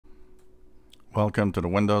Welcome to the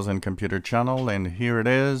Windows and Computer channel, and here it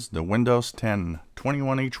is, the Windows 10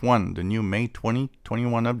 21H1, the new May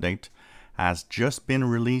 2021 update, has just been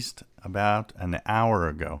released about an hour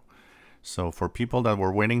ago. So for people that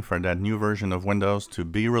were waiting for that new version of Windows to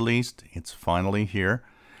be released, it's finally here.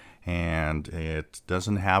 And it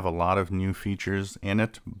doesn't have a lot of new features in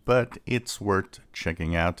it, but it's worth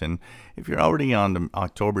checking out. And if you're already on the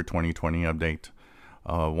October 2020 update,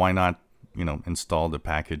 why not install the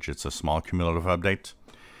package? It's a small cumulative update.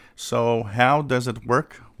 So how does it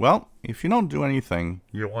work? Well, if you don't do anything,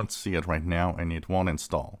 you won't see it right now and it won't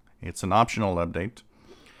install. It's an optional update.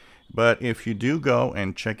 But if you do go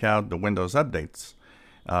and check out the Windows updates,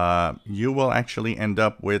 you will actually end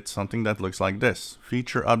up with something that looks like this.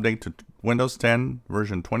 Feature update to Windows 10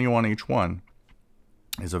 version 21H1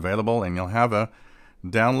 is available, and you'll have a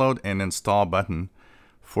download and install button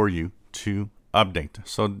for you to update.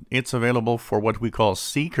 So it's available for what we call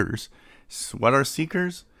seekers. What are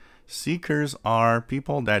seekers? Seekers are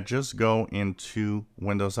people that just go into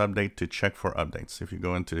Windows Update to check for updates. If you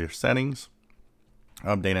go into your settings,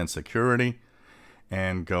 update and security,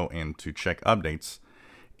 and go into check updates,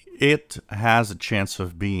 it has a chance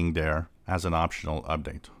of being there as an optional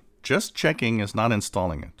update. Just checking is not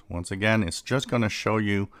installing it. Once again, it's just going to show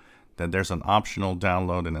you that there's an optional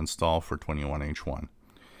download and install for 21H1.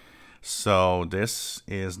 So this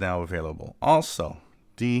is now available. Also,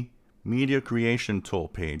 the media creation tool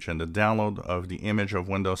page and the download of the image of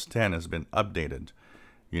Windows 10 has been updated.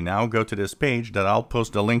 You now go to this page that I'll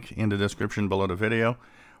post a link in the description below the video,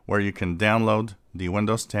 where you can download the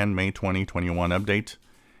Windows 10 May 2021 update.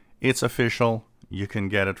 It's official. You can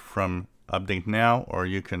get it from Update Now, or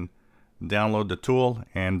you can download the tool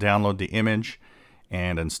and download the image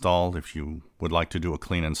and install if you would like to do a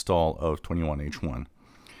clean install of 21H1.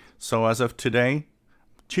 So as of today,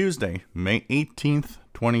 Tuesday, May 18th,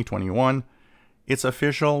 2021, it's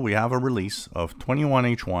official. We have a release of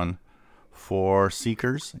 21H1 for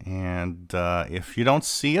seekers, and if you don't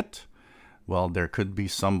see it, well, there could be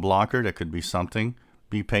some blocker, there could be something.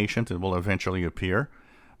 Be patient, it will eventually appear.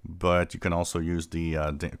 But you can also use the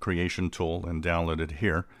creation tool and download it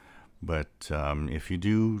here. But if you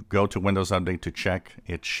do go to Windows Update to check,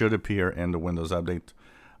 it should appear in the Windows Update.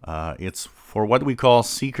 It's for what we call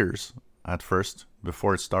seekers at first,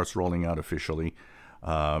 before it starts rolling out officially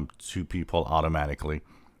to people automatically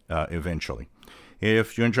eventually.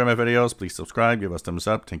 If you enjoy my videos, please subscribe, give us thumbs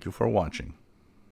up. Thank you for watching.